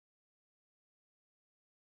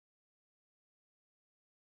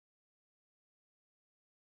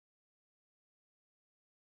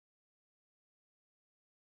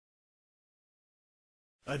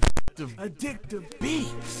Addictive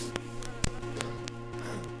beats.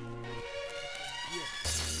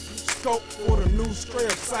 Scope for the new straight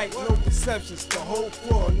up sight, no perceptions, the hope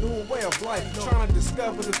for a new way of life. Trying to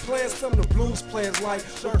discover the plans some of the blues players like,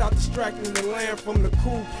 without distracting the land from the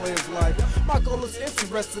cool players' life. My goal is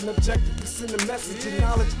interesting, objective to send a message. Your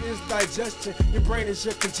knowledge is digestion, your brain is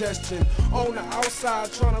your congestion. On the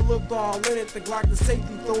outside, trying to look all in it, the Glock the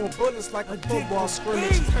safety throwing bullets like a football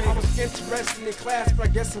scrimmage. I was interested in class, but I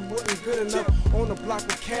guess it wasn't good enough. On the block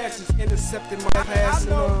with cash, just intercepting my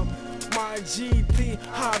passing. My GP,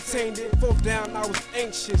 how I obtained it. Fourth down, I was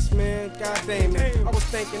anxious, man. God damn it. I was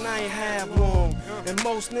thinking I ain't have long. And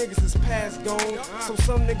most niggas is past gone. So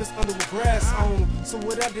some niggas under the grass on. So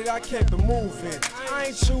what I did, I kept it moving. I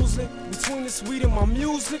ain't choosing between the sweet and my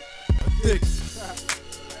music. Addictive.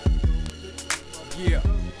 Yeah.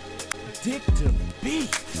 Addictive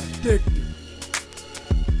beats. Addictive.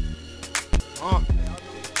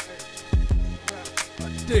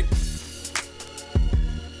 Addictive.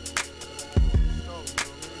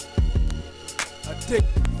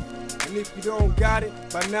 Addictive. And if you don't got it,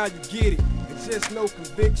 by now you get it. It's just no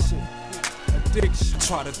conviction. Addiction.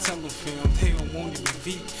 Try to tell them, fam, they don't want it to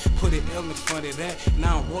be. Put an L in front of that,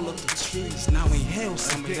 now I roll up the trees. Now inhale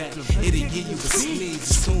some of that, it'll give you a sneeze.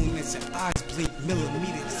 As soon as your eyes blink,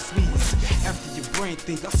 millimeter squeeze. After your brain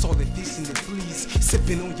think, I saw the fish in the fleas.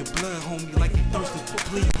 Sipping on your blood, homie, like you thirsting for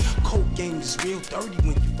bleed. Coke game is real dirty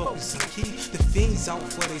when you focus on key. The fiends out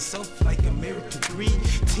for they self like American greed.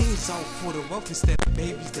 Teens out for the wealth instead of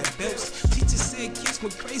babies that belts. Teachers said kids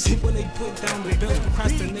went crazy when they put down the belt.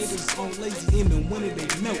 Procrastinators on lazy in the winter they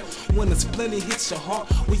melt. When a splinter hits your heart,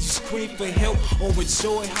 will you scream for help or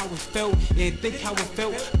enjoy how it felt and think how it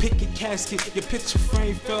felt? Pick a casket, your picture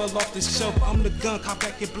frame fell off the shelf. I'm the gun, cop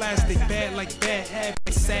back and blast it. Bad like bad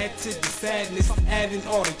habits, sad to the sadness, adding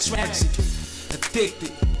all the tragic.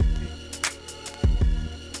 Addicted.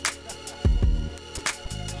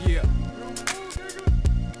 Yeah.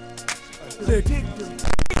 Addictive.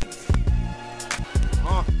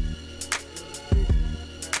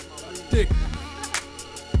 Addictive.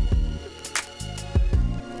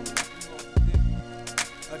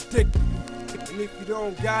 Addictive. And if you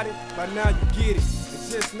don't got it, by now you get it.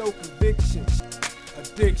 It's just no conviction.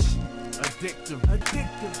 Addiction.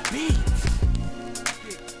 Addictive beats.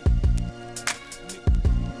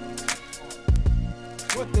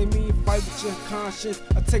 What they mean, fight with your conscience.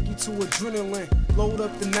 I take you to adrenaline. Load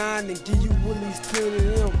up the 9 and give you Willie's 10 of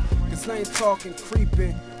them. Cause I ain't talking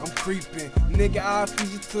creeping, I'm creeping. Nigga, I feed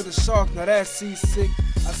you to the shark, now that's seasick.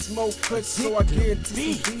 I smoke cuts so I get into some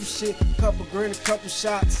deep shit. Couple grand, a couple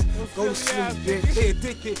shots, go to sleep, bitch. They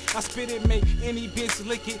addicted, I spit it, make any bitch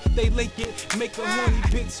lick it. They lick it, make a horny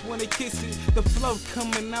bitch when they kiss it. The flow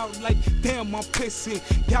coming out like, damn, I'm pissing.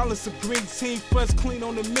 Gallons of green tea, fresh clean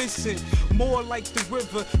on the mission. More like the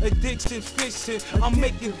river, addiction fishing. I'm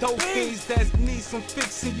making dope things that need some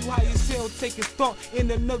fixing. You high as hell, taking thought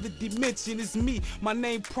in another dimension. It's me, my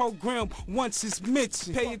name program, once it's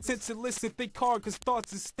mentioned. Pay attention, listen, think hard, cause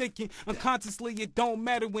thoughts is sticking. Unconsciously, it don't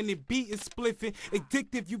matter when the beat is spliffing.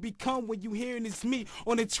 Addictive you become when you hearing it's me.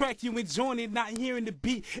 On the track you enjoying it, not hearing the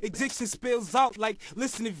beat. Addiction spills out like,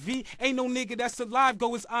 listen to V. Ain't no nigga that's alive,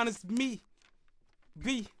 go as honest me.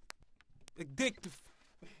 V. Addictive.